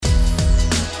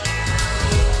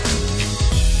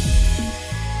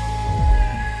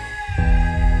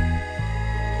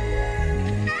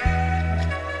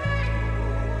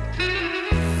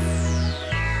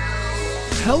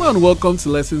Hello and welcome to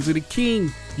Lessons with the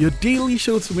King, your daily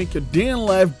show to make your day in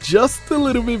life just a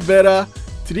little bit better.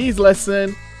 Today's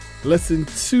lesson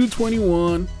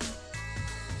 221,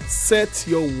 set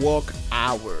your work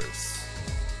hours.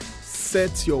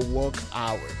 Set your work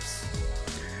hours.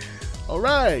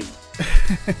 Alright,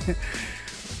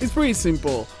 it's pretty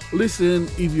simple. Listen,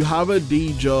 if you have a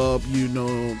day job,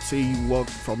 say you work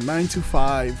from 9 to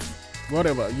 5,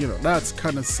 whatever, that's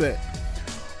kind of set.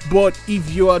 But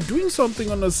if you are doing something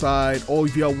on the side, or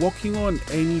if you are working on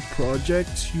any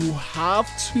project, you have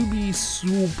to be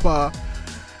super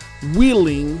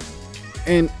willing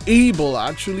and able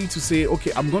actually to say,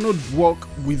 okay, I'm going to work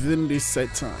within this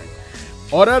set time.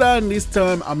 Other than this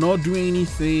time, I'm not doing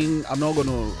anything. I'm not going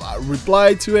to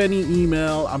reply to any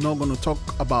email. I'm not going to talk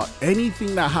about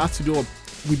anything that has to do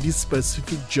with this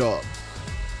specific job.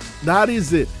 That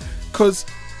is it. Because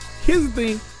here's the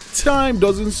thing. Time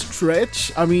doesn't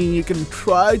stretch. I mean, you can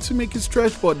try to make it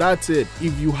stretch, but that's it.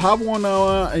 If you have 1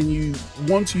 hour and you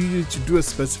want to use it to do a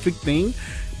specific thing,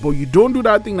 but you don't do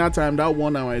that thing that time, that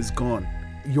 1 hour is gone.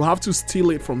 You have to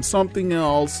steal it from something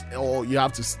else, or you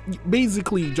just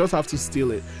have to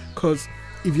steal it. Because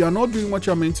if you're not doing what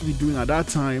you're meant to be doing at that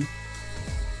time,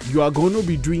 you are going to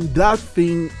be doing that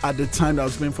thing at the time that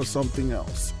was meant for something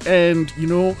else. And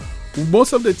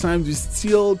most of the times we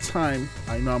steal time.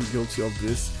 I know I'm guilty of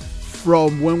this,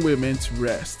 from when we're meant to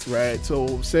rest, right?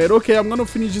 So said, okay, I'm gonna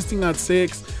finish this thing at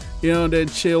 6, then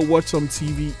chill, watch some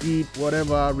TV, eat,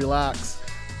 whatever, relax.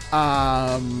 8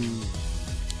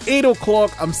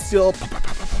 o'clock, I'm still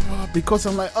because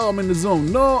I'm like, oh, I'm in the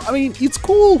zone. No, I mean, it's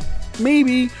cool,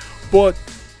 maybe, but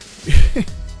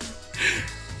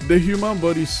the human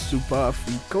body is super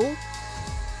fickle,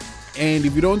 and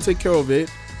if you don't take care of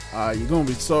it, you're gonna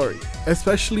be sorry,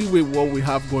 especially with what we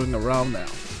have going around now.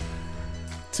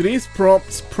 Today's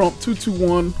prompt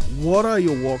 221. What are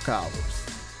your work hours?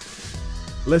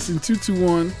 Lesson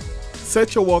 221.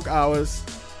 Set your work hours.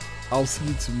 I'll see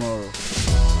you tomorrow.